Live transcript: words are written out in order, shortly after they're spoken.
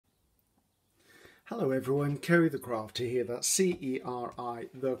Hello everyone, Ceri the Crafter here, that's C-E-R-I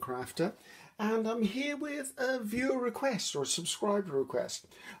the Crafter, and I'm here with a viewer request or a subscriber request.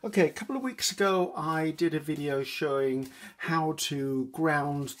 Okay, a couple of weeks ago I did a video showing how to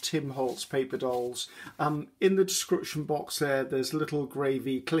ground Tim Holtz paper dolls. In the description box there's a little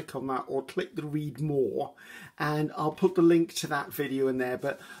gravy, click on that or click the read more and I'll put the link to that video in there.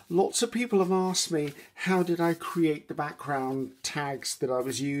 But lots of people have asked me how did I create the background tags that I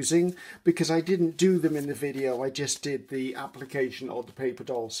was using, because I didn't do them in the video, I just did the application of the paper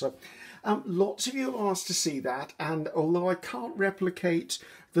doll. So lots of you have asked to see that, and although I can't replicate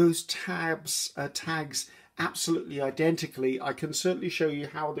those tags absolutely identically, I can certainly show you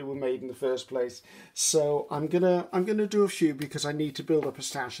how they were made in the first place. So I'm gonna do a few because I need to build up a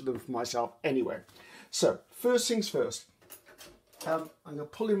stash of them for myself anyway. So first things first, I'm going to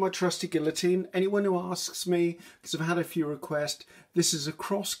pull in my trusty guillotine. Anyone who asks me, because I've had a few requests, this is a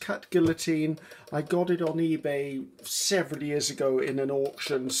cross-cut guillotine. I got it on eBay several years ago in an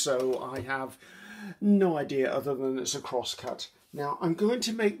auction, so I have no idea other than it's a cross-cut. Now I'm going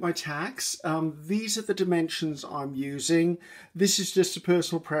to make my tags. These are the dimensions I'm using. This is just a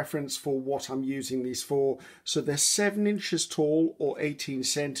personal preference for what I'm using these for. So they're 7 inches tall or 18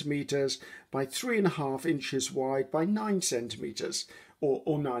 centimeters by 3.5 inches wide by 9 centimeters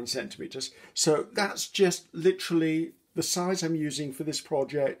or 9 centimeters. So that's just literally the size I'm using for this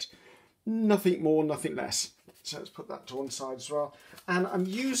project. Nothing more, nothing less. So let's put that to one side as well. And I'm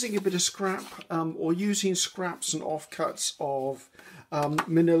using a bit of scrap or using scraps and offcuts of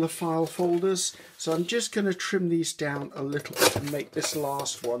manila file folders. So I'm just going to trim these down a little bit and make this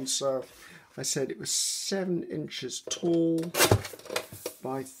last one. So I said it was 7 inches tall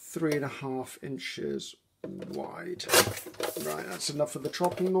by 3.5 inches wide. Right, that's enough of the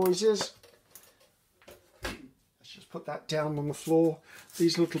chopping noises. Just put that down on the floor.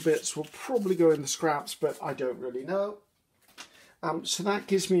 These little bits will probably go in the scraps, but I don't really know. So that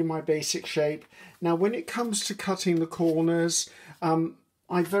gives me my basic shape. Now when it comes to cutting the corners,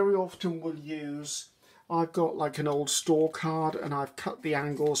 I very often will use, I've got like an old store card and I've cut the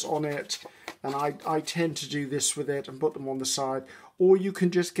angles on it, and I tend to do this with it and put them on the side. Or you can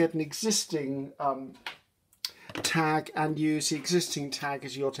just get an existing tag and use the existing tag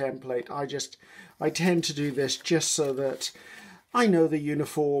as your template. I tend to do this just so that I know they're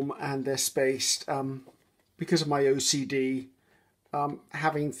uniform and they're spaced. Because of my OCD,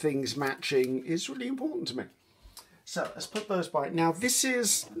 having things matching is really important to me. So let's put those by. Now this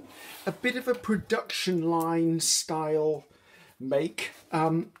is a bit of a production line style make.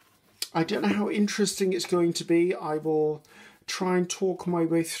 I don't know how interesting it's going to be. I will try and talk my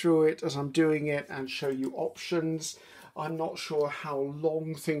way through it as I'm doing it and show you options. I'm not sure how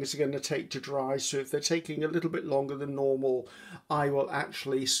long things are going to take to dry, so if they're taking a little bit longer than normal, I will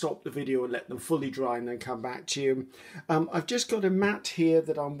actually stop the video and let them fully dry and then come back to you. I've just got a mat here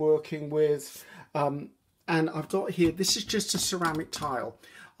that I'm working with, and I've got here, this is just a ceramic tile.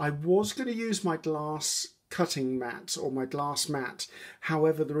 I was going to use my glass cutting mat or my glass mat,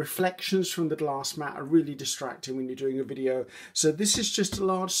 however the reflections from the glass mat are really distracting when you're doing a video. So this is just a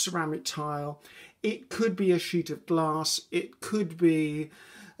large ceramic tile. It could be a sheet of glass, it could be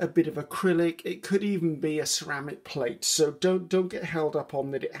a bit of acrylic, it could even be a ceramic plate. So don't get held up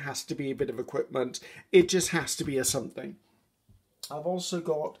on that it has to be a bit of equipment, it just has to be a something. I've also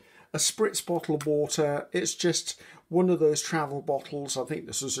got a spritz bottle of water. It's just one of those travel bottles. I think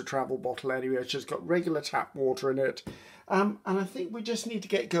this is a travel bottle anyway. It's just got regular tap water in it. And I think we just need to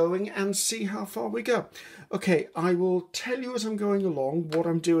get going and see how far we go. Okay, I will tell you as I'm going along what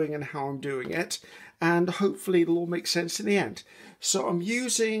I'm doing and how I'm doing it. And hopefully it'll all make sense in the end. So I'm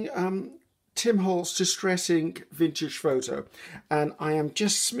using Tim Holtz Distress Ink Vintage Photo. And I am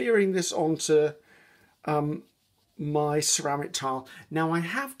just smearing this onto my ceramic tile. Now I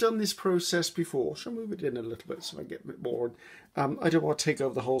have done this process before. Shall I move it in a little bit so I get a bit more? I don't want to take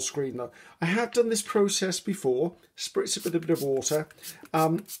over the whole screen though. I have done this process before. Spritz it with a bit of water.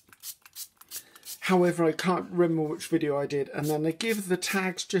 However, I can't remember which video I did. And then I give the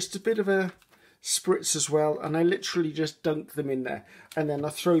tags just a bit of a spritz as well. And I literally just dunk them in there. And then I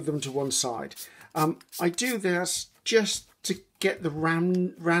throw them to one side. I do this just to get the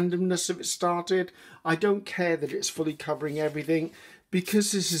randomness of it started. I don't care that it's fully covering everything.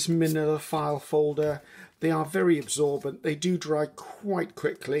 Because this is manila file folder, they are very absorbent. They do dry quite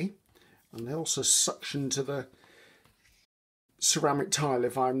quickly. And they also suction to the ceramic tile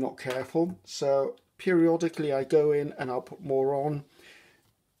if I'm not careful. So periodically I go in and I'll put more on.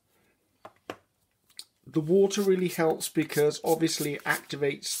 The water really helps because obviously it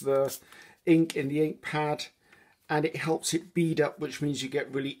activates the ink in the ink pad. and it helps it bead up, which means you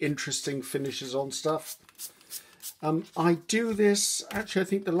get really interesting finishes on stuff. I do this, actually I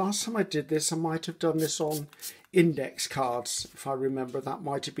think the last time I did this I might have done this on index cards, if I remember. That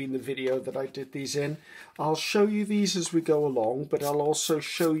might have been the video that I did these in. I'll show you these as we go along, but I'll also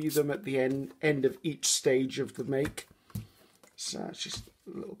show you them at the end of each stage of the make. So it's just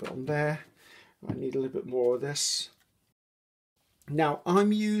a little bit on there. I need a little bit more of this. Now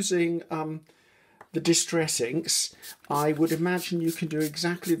I'm using the distress inks. I would imagine you can do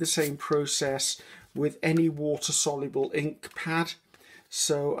exactly the same process with any water-soluble ink pad.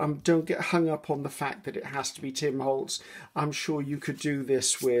 So don't get hung up on the fact that it has to be Tim Holtz. I'm sure you could do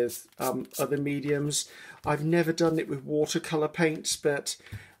this with other mediums. I've never done it with watercolour paints, but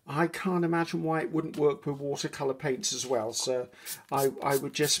I can't imagine why it wouldn't work with watercolour paints as well. So I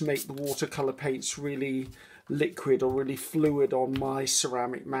would just make the watercolour paints really liquid or really fluid on my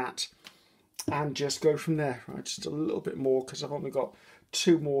ceramic mat and just go from there. Right, just a little bit more because I've only got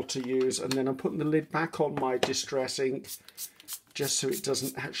 2 more to use, and then I'm putting the lid back on my distress ink just so it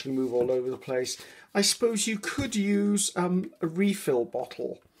doesn't actually move all over the place. I suppose you could use a refill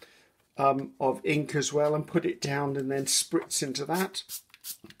bottle of ink as well and put it down and then spritz into that.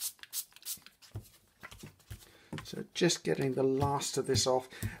 So just getting the last of this off.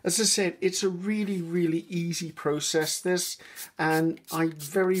 As I said, it's a really easy process, this, and I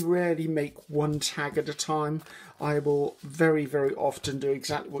very rarely make one tag at a time. I will very often do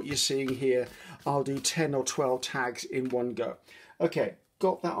exactly what you're seeing here. I'll do 10 or 12 tags in one go. Okay,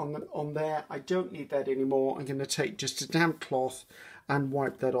 got that on there. I don't need that anymore. I'm going to take just a damp cloth and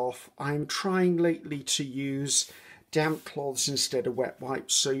wipe that off. I'm trying lately to use damp cloths instead of wet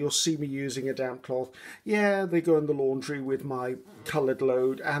wipes, so you'll see me using a damp cloth. Yeah, they go in the laundry with my coloured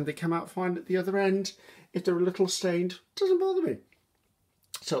load and they come out fine at the other end. If they're a little stained, it doesn't bother me.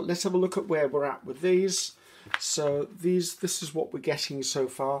 So let's have a look at where we're at with these. So this is what we're getting so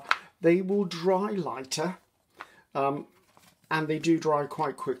far. They will dry lighter, and they do dry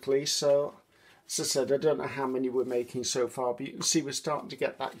quite quickly. So as I said, I don't know how many we're making so far, but you can see we're starting to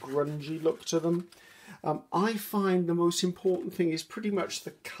get that grungy look to them. I find the most important thing is pretty much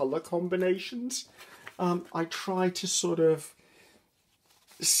the colour combinations. I try to sort of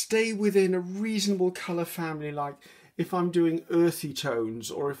stay within a reasonable colour family, like if I'm doing earthy tones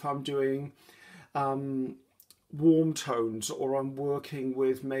or if I'm doing warm tones, or I'm working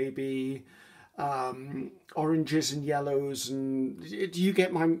with maybe oranges and yellows, and you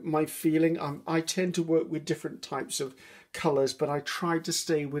get my feeling. I tend to work with different types of colours, but I try to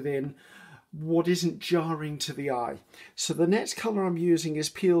stay within what isn't jarring to the eye. So the next colour I'm using is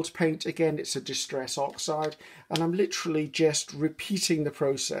peeled paint. Again, it's a distress oxide, and I'm literally just repeating the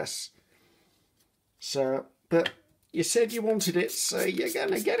process. So, but you said you wanted it, so you're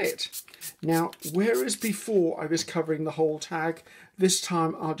gonna get it. Now, whereas before I was covering the whole tag, this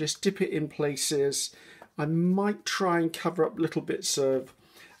time I'll just dip it in places. I might try and cover up little bits of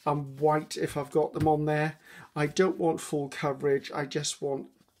white if I've got them on there. I don't want full coverage, I just want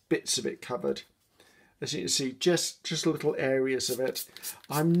bits of it covered. As you can see, just little areas of it.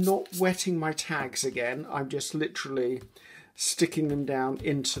 I'm not wetting my tags again, I'm just literally sticking them down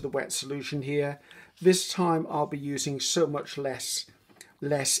into the wet solution here. This time I'll be using so much less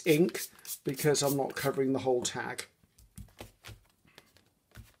ink because I'm not covering the whole tag.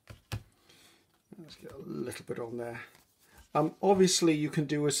 Let's get a little bit on there. Obviously you can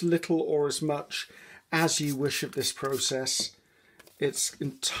do as little or as much as you wish of this process. It's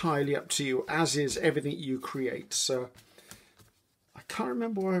entirely up to you, as is everything you create. So I can't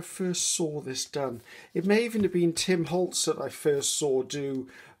remember where I first saw this done. It may even have been Tim Holtz that I first saw do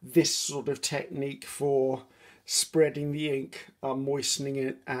this sort of technique for spreading the ink, moistening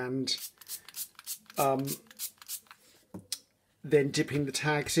it, and then dipping the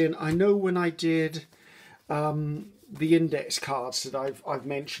tags in. I know when I did the index cards that I've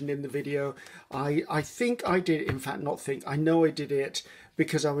mentioned in the video, I think I did, in fact not think, I know I did it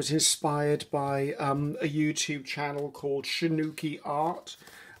because I was inspired by a YouTube channel called Shinuki Art,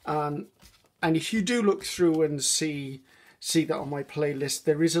 and if you do look through and see that on my playlist,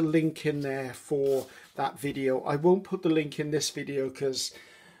 there is a link in there for that video. I won't put the link in this video because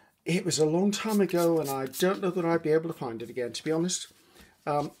it was a long time ago and I don't know that I'd be able to find it again, to be honest.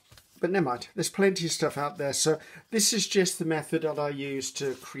 But never mind, there's plenty of stuff out there. So this is just the method that I use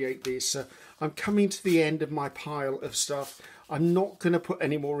to create these. So I'm coming to the end of my pile of stuff. I'm not going to put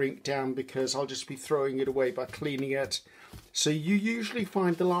any more ink down because I'll just be throwing it away by cleaning it. So you usually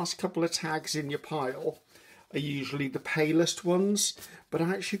find the last couple of tags in your pile are usually the palest ones, but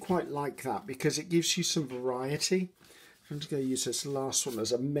I actually quite like that because it gives you some variety. I'm just going to use this last one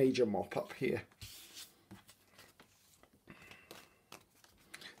as a major mop up here.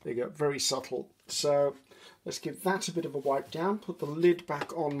 There you go, very subtle. So let's give that a bit of a wipe down, put the lid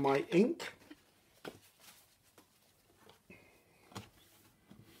back on my ink.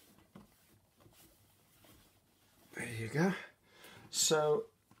 There you go. So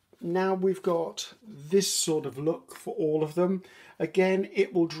now we've got this sort of look for all of them. Again,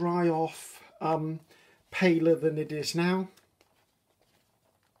 it will dry off paler than it is now.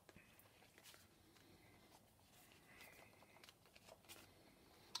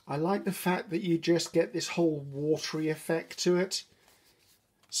 I like the fact that you just get this whole watery effect to it.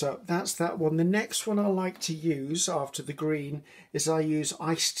 So that's that one. The next one I like to use after the green is I use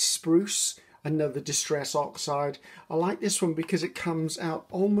iced spruce, another distress oxide. I like this one because it comes out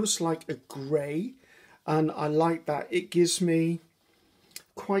almost like a grey, and I like that. It gives me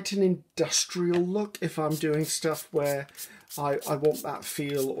quite an industrial look if I'm doing stuff where I want that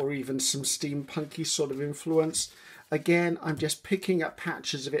feel, or even some steampunky sort of influence. Again, I'm just picking up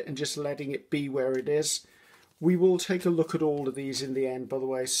patches of it and just letting it be where it is. We will take a look at all of these in the end, by the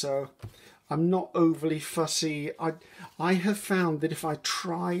way, so I'm not overly fussy. I have found that if I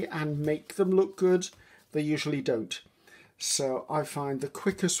try and make them look good, they usually don't. So I find the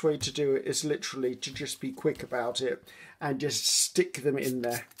quickest way to do it is literally to just be quick about it and just stick them in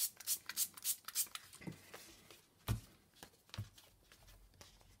there.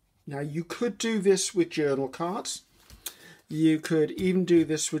 Now you could do this with journal cards. You could even do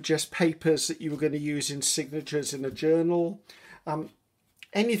this with just papers that you were going to use in signatures in a journal.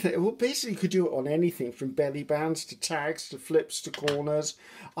 Anything. Well, basically you could do it on anything from belly bands to tags to flips to corners.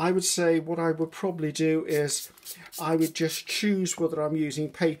 I would say what I would probably do is I would just choose whether I'm using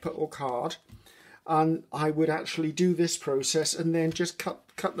paper or card, and I would actually do this process and then just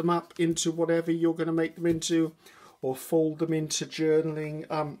cut them up into whatever you're going to make them into, or fold them into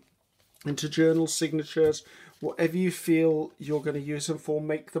journaling, into journal signatures. Whatever you feel you're going to use them for,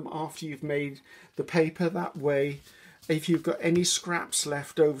 make them after you've made the paper. That way, if you've got any scraps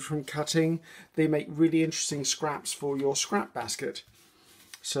left over from cutting, they make really interesting scraps for your scrap basket.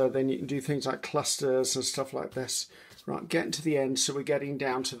 So then you can do things like clusters and stuff like this. Right, getting to the end, so we're getting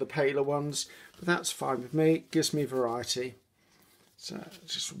down to the paler ones, but that's fine with me. It gives me variety. So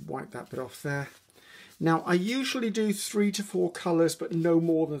just wipe that bit off there. Now, I usually do 3 to 4 colours, but no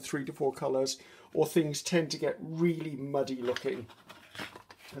more than 3 to 4 colours, or things tend to get really muddy looking.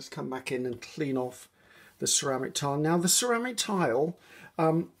 Let's come back in and clean off the ceramic tile. Now, the ceramic tile,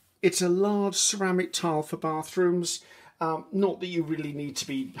 it's a large ceramic tile for bathrooms. Not that you really need to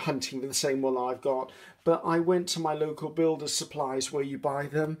be hunting for the same one I've got, but I went to my local builder's supplies where you buy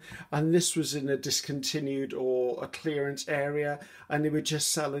them, and this was in a discontinued or a clearance area, and they were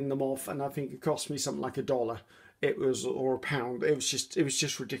just selling them off, and I think it cost me something like $1. It was, or £1. It was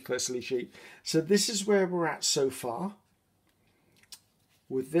just ridiculously cheap. So this is where we're at so far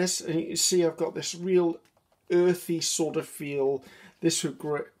with this, and you can see I've got this real earthy sort of feel. This would be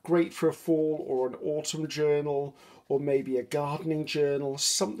great for a fall or an autumn journal, or maybe a gardening journal,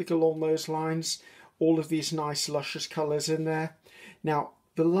 something along those lines. All of these nice luscious colours in there. Now,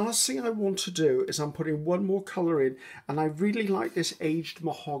 the last thing I want to do is I'm putting one more colour in, and I really like this aged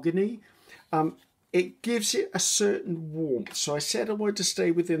mahogany. It gives it a certain warmth. So I said I wanted to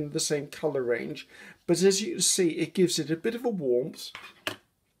stay within the same colour range, but as you can see, it gives it a bit of a warmth,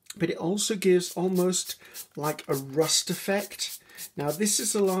 but it also gives almost like a rust effect. Now, this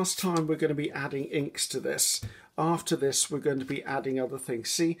is the last time we're going to be adding inks to this. After this, we're going to be adding other things.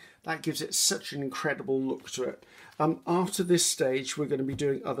 See, that gives it such an incredible look to it. After this stage, we're going to be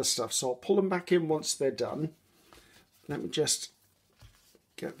doing other stuff. So I'll pull them back in once they're done. Let me just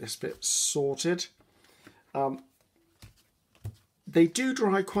get this bit sorted. They do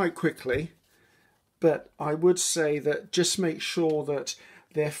dry quite quickly, but I would say that just make sure that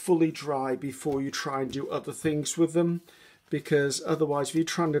they're fully dry before you try and do other things with them, because otherwise if you're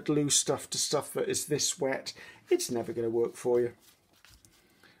trying to glue stuff to stuff that is this wet, it's never going to work for you.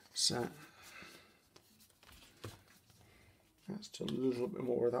 So let's do a little bit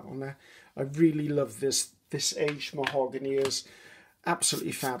more of that one there. I really love this aged mahogany. Is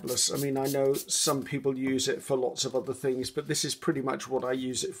absolutely fabulous. I mean, I know some people use it for lots of other things, but this is pretty much what I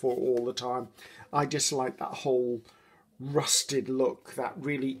use it for all the time. I just like that whole rusted look, that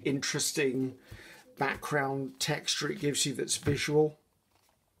really interesting background texture it gives you that's visual.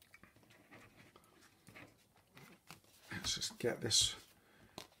 Let's just get this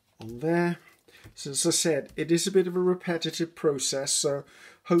on there. So as I said, it is a bit of a repetitive process, so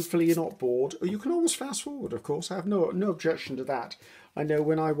hopefully you're not bored. Or you can always fast forward, of course. I have no objection to that. I know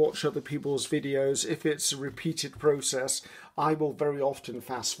when I watch other people's videos, if it's a repeated process, I will very often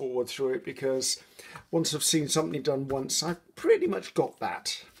fast forward through it, because once I've seen something done once, I've pretty much got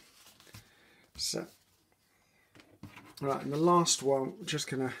that. So, right, and the last one, I'm just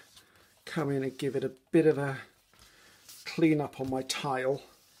going to come in and give it a bit of a clean up on my tile.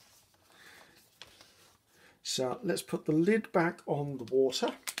 So let's put the lid back on the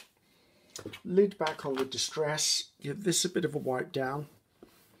water, lid back on the distress, give this a bit of a wipe down.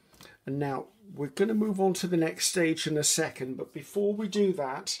 And now we're going to move on to the next stage in a second, but before we do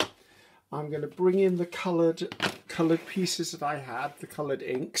that, I'm going to bring in the coloured pieces that I had, the coloured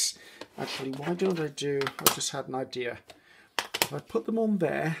inks. Actually, why don't I just had an idea. If I put them on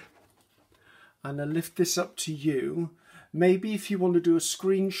there, and I lift this up to you, maybe if you want to do a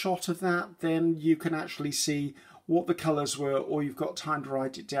screenshot of that, then you can actually see what the colours were, or you've got time to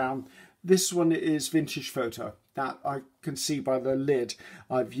write it down. This one is vintage photo. That I can see by the lid.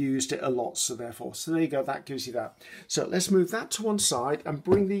 I've used it a lot, so there you go, that gives you that. So let's move that to one side and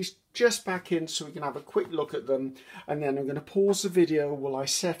bring these just back in so we can have a quick look at them, and then I'm going to pause the video while I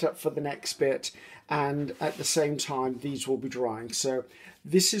set up for the next bit, and at the same time these will be drying. So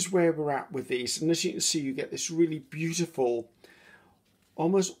this is where we're at with these, and as you can see, you get this really beautiful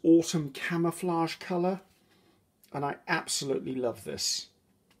almost autumn camouflage colour, and I absolutely love this.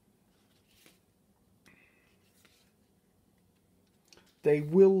 They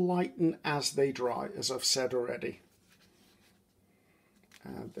will lighten as they dry, as I've said already.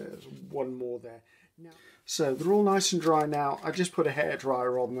 And there's one more there. So they're all nice and dry now. I just put a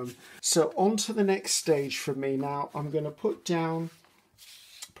hairdryer on them. So on to the next stage for me now. I'm going to put down,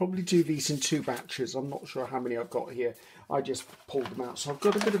 probably do these in 2 batches. I'm not sure how many I've got here. I just pulled them out. So I've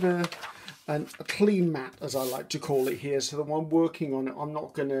got a bit of a clean mat, as I like to call it here. So the one working on it, I'm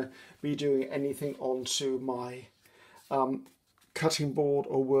not going to be doing anything onto my cutting board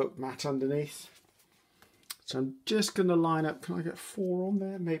or work mat underneath. So I'm just going to line up. Can I get 4 on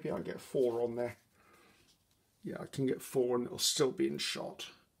there? Maybe I'll get 4 on there. Yeah, I can get 4 and it'll still be in shot.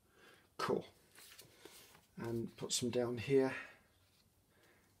 Cool. And put some down here.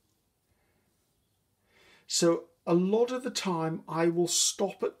 So a lot of the time I will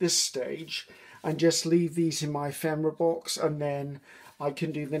stop at this stage and just leave these in my ephemera box, and then I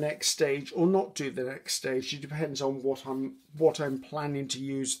can do the next stage or not do the next stage. It depends on what I'm planning to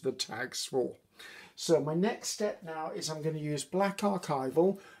use the tags for. So my next step now is I'm going to use black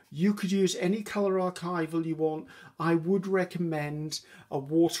archival. You could use any colour archival you want. I would recommend a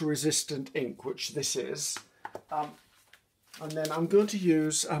water resistant ink, which this is. And then I'm going to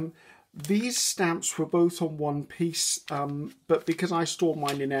use, these stamps were both on one piece, but because I store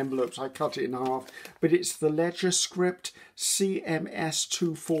mine in envelopes, I cut it in half. But it's the Ledger Script CMS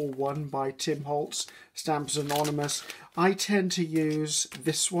 241 by Tim Holtz, Stamps Anonymous. I tend to use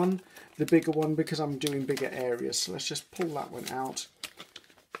this one, the bigger one, because I'm doing bigger areas. So let's just pull that one out.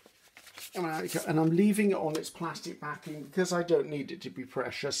 And I'm leaving it on its plastic backing because I don't need it to be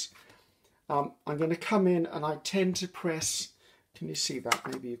precious. I'm going to come in and I tend to press, can you see that?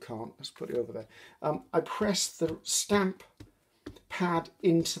 Maybe you can't. Let's put it over there. I press the stamp pad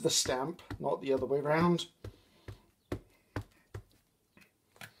into the stamp, not the other way around.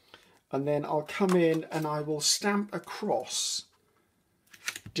 And then I'll come in and I will stamp across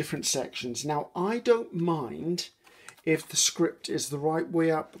different sections. Now, I don't mind if the script is the right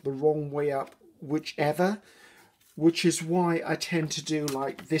way up, the wrong way up, whichever, which is why I tend to do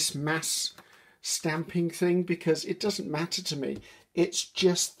like this mass stamping thing, because it doesn't matter to me. It's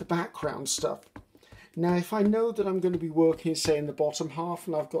just the background stuff. Now, if I know that I'm going to be working, say, in the bottom half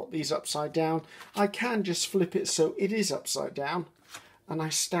and I've got these upside down, I can just flip it so it is upside down and I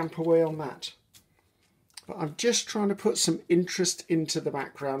stamp away on that. But I'm just trying to put some interest into the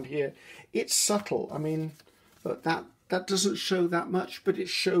background here. It's subtle. I mean, but that doesn't show that much, but it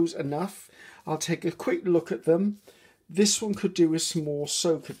shows enough. I'll take a quick look at them. This one could do with some more,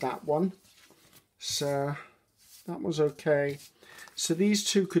 so could that one. So that was okay. So these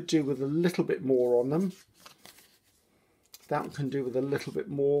two could do with a little bit more on them. That one can do with a little bit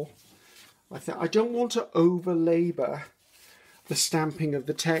more. I don't want to over labour the stamping of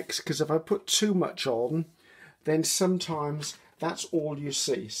the text, because if I put too much on, then sometimes that's all you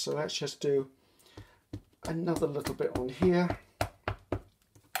see. So let's just do another little bit on here,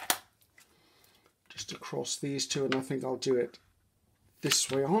 just across these two, and I think I'll do it this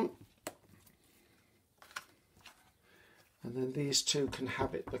way on, and then these two can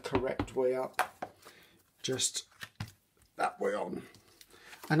have it the correct way up, just that way on.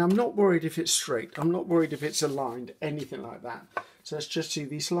 And I'm not worried if it's straight, I'm not worried if it's aligned, anything like that. So let's just do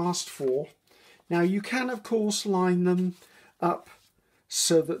these last 4. Now you can of course line them up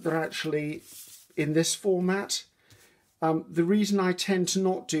so that they're actually in this format, The reason I tend to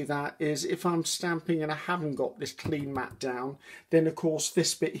not do that is if I'm stamping and I haven't got this clean mat down, then of course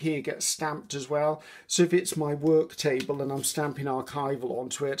this bit here gets stamped as well. So if it's my work table and I'm stamping archival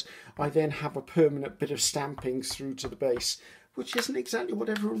onto it, I then have a permanent bit of stamping through to the base, which isn't exactly what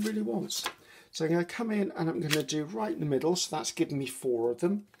everyone really wants. So I'm going to come in and I'm going to do right in the middle, so that's giving me 4 of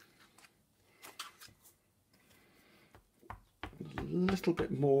them. A little bit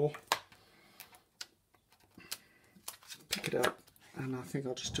more. Pick it up, and I think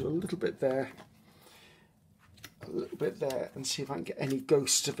I'll just do a little bit there, and see if I can get any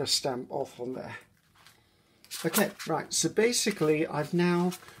ghost of a stamp off on there. Okay, right, so basically I've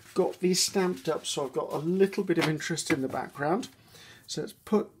now got these stamped up, so I've got a little bit of interest in the background. So let's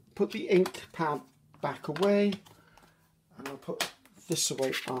put the ink pad back away, and I'll put this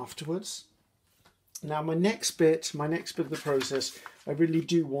away afterwards. Now my next bit of the process, I really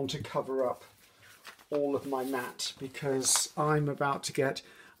do want to cover up all of my mat because I'm about to get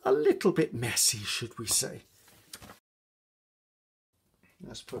a little bit messy, should we say.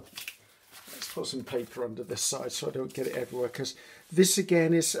 Let's put some paper under this side so I don't get it everywhere, because this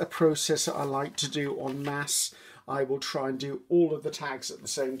again is a process that I like to do en masse. I will try and do all of the tags at the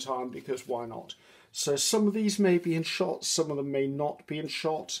same time because why not? So some of these may be in shot, some of them may not be in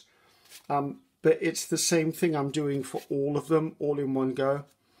shot, but it's the same thing I'm doing for all of them, all in one go.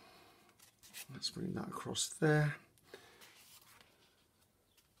 Let's bring that across there.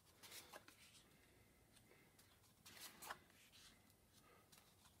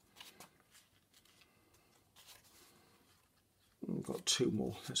 I've got 2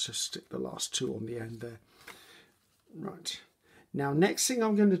 more. Let's just stick the last 2 on the end there. Right. Now, next thing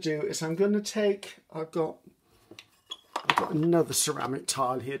I'm going to do is I'm going to take, I've got another ceramic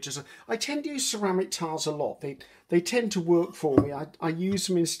tile here. I tend to use ceramic tiles a lot. They tend to work for me. I use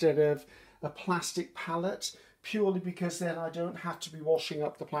them instead of a plastic palette, purely because then I don't have to be washing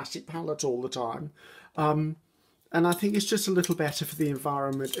up the plastic palette all the time. And I think it's just a little better for the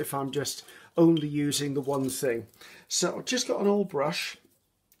environment if I'm just only using the one thing. So I've just got an old brush,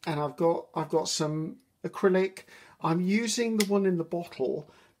 and I've got some acrylic. I'm using the one in the bottle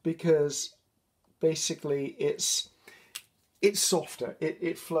because basically it's softer,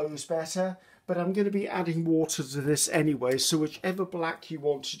 it flows better, but I'm going to be adding water to this anyway, so whichever black you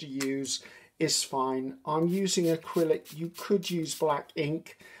wanted to use is fine. I'm using acrylic. You could use black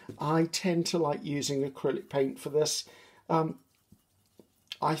ink. I tend to like using acrylic paint for this.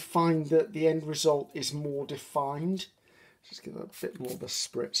 I find that the end result is more defined. Just give that a bit more of a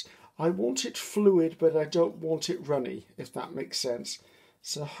spritz. I want it fluid, but I don't want it runny, if that makes sense.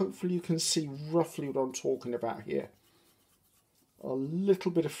 So hopefully you can see roughly what I'm talking about here. A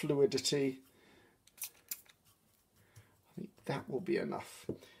little bit of fluidity. I think that will be enough.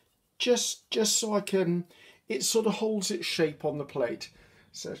 Just so I can, it sort of holds its shape on the plate.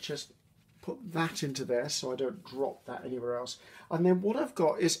 So just put that into there so I don't drop that anywhere else. And then what I've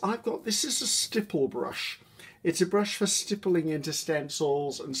got is, this is a stipple brush. It's a brush for stippling into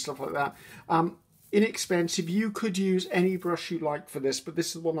stencils and stuff like that. Inexpensive. You could use any brush you like for this, but this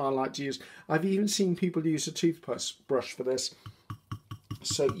is the one I like to use. I've even seen people use a toothbrush for this.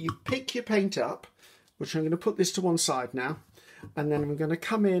 So you pick your paint up, which I'm going to put this to one side now, and then I'm going to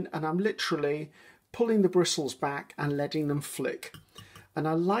come in and I'm literally pulling the bristles back and letting them flick. And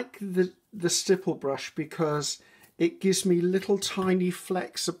I like the stipple brush because it gives me little tiny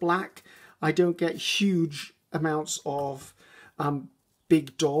flecks of black. I don't get huge amounts of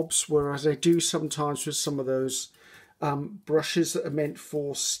big daubs, whereas I do sometimes with some of those brushes that are meant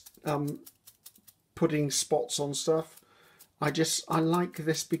for putting spots on stuff. I like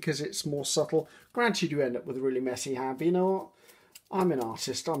this because it's more subtle. Granted, you end up with a really messy hand, but you know what? I'm an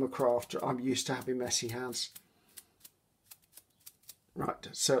artist, I'm a crafter, I'm used to having messy hands. Right,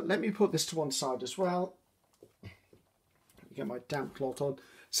 so let me put this to one side as well. Get my damp cloth on.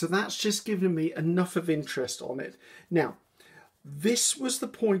 So that's just given me enough of interest on it. Now, this was the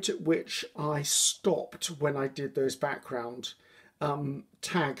point at which I stopped when I did those background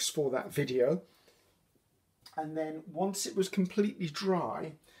tags for that video. And then once it was completely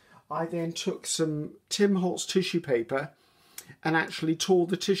dry, I then took some Tim Holtz tissue paper and actually tore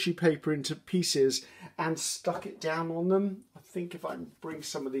the tissue paper into pieces and stuck it down on them. I think if I can bring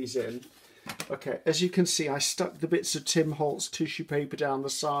some of these in. Okay, as you can see, I stuck the bits of Tim Holtz tissue paper down the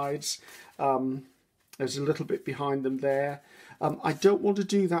sides. There's a little bit behind them there. I don't want to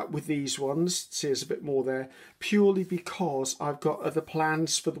do that with these ones. See, there's a bit more there, purely because I've got other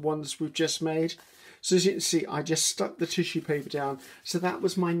plans for the ones we've just made. So as you can see, I just stuck the tissue paper down. So that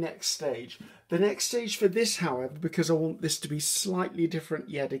was my next stage. The next stage for this, however, because I want this to be slightly different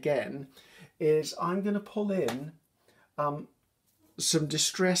yet again, is I'm going to pull in some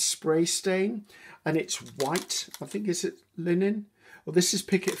distress spray stain, and it's white. I think, is it linen? Well, this is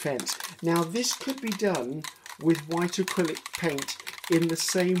picket fence. Now this could be done with white acrylic paint in the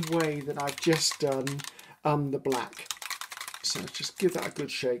same way that I've just done the black. So just give that a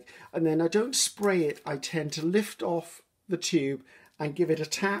good shake, and then I don't spray it. I tend to lift off the tube and give it a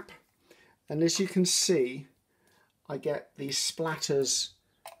tap, and as you can see, I get these splatters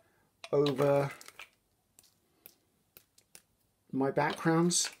over my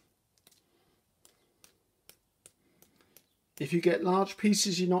backgrounds. If you get large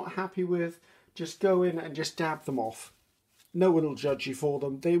pieces you're not happy with, just go in and just dab them off. No one will judge you for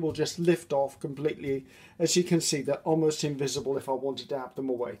them. They will just lift off completely. As you can see, they're almost invisible if I want to dab them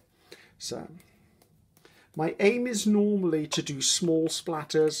away. So my aim is normally to do small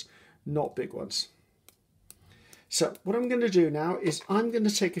splatters, not big ones. So what I'm going to do now is I'm going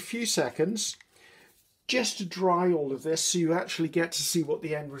to take a few seconds just to dry all of this so you actually get to see what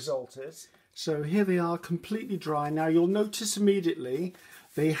the end result is. So here they are, completely dry. Now you'll notice immediately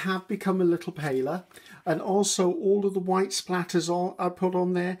they have become a little paler, and also all of the white splatters I put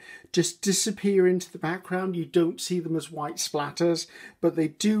on there just disappear into the background. You don't see them as white splatters, but they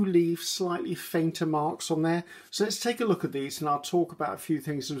do leave slightly fainter marks on there. So let's take a look at these and I'll talk about a few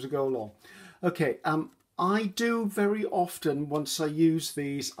things as we go along. Okay, I do very often, once I use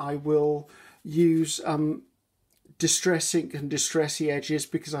these, I will use distress ink and distressy edges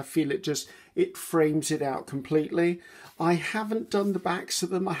because I feel it frames it out completely. I haven't done the backs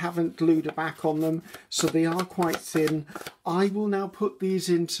of them, I haven't glued a back on them, so they are quite thin. I will now put these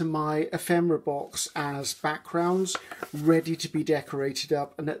into my ephemera box as backgrounds, ready to be decorated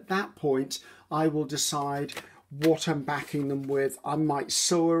up, and at that point I will decide what I'm backing them with. I might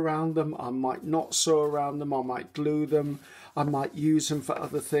sew around them, I might not sew around them, I might glue them, I might use them for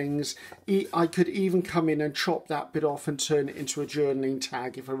other things. I could even come in and chop that bit off and turn it into a journaling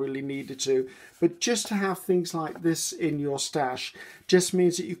tag if I really needed to. But just to have things like this in your stash just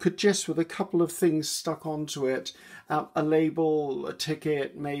means that you could just, with a couple of things stuck onto it, a label, a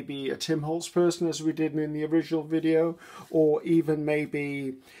ticket, maybe a Tim Holtz person as we did in the original video, or even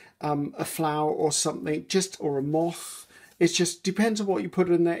maybe a flower or something, or a moth. It just depends on what you put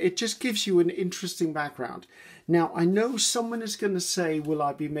in there. It just gives you an interesting background. Now, I know someone is going to say, will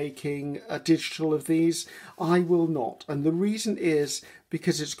I be making a digital of these? I will not. And the reason is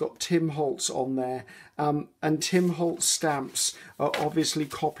because it's got Tim Holtz on there. And Tim Holtz stamps are obviously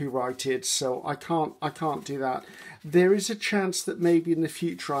copyrighted, so I can't do that. There is a chance that maybe in the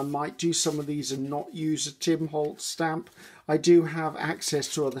future I might do some of these and not use a Tim Holtz stamp. I do have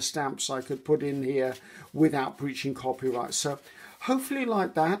access to other stamps I could put in here without breaching copyright. So hopefully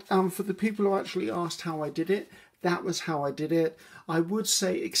like that. For the people who actually asked how I did it, that was how I did it. I would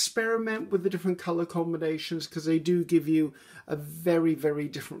say experiment with the different colour combinations because they do give you a very, very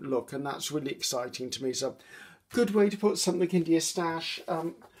different look, and that's really exciting to me. So good way to put something into your stash.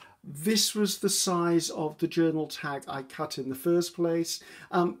 This was the size of the journal tag I cut in the first place.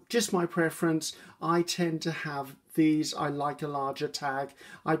 Just my preference. I tend to have these. I like a larger tag.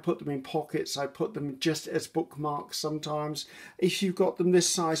 I put them in pockets. I put them just as bookmarks sometimes. If you've got them this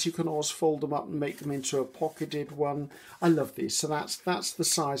size, you can always fold them up and make them into a pocketed one. I love these. So that's the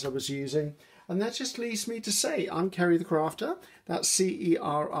size I was using. And that just leaves me to say, I'm Ceri the Crafter. That's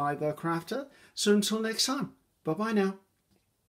C-E-R-I the Crafter. So until next time, bye-bye now.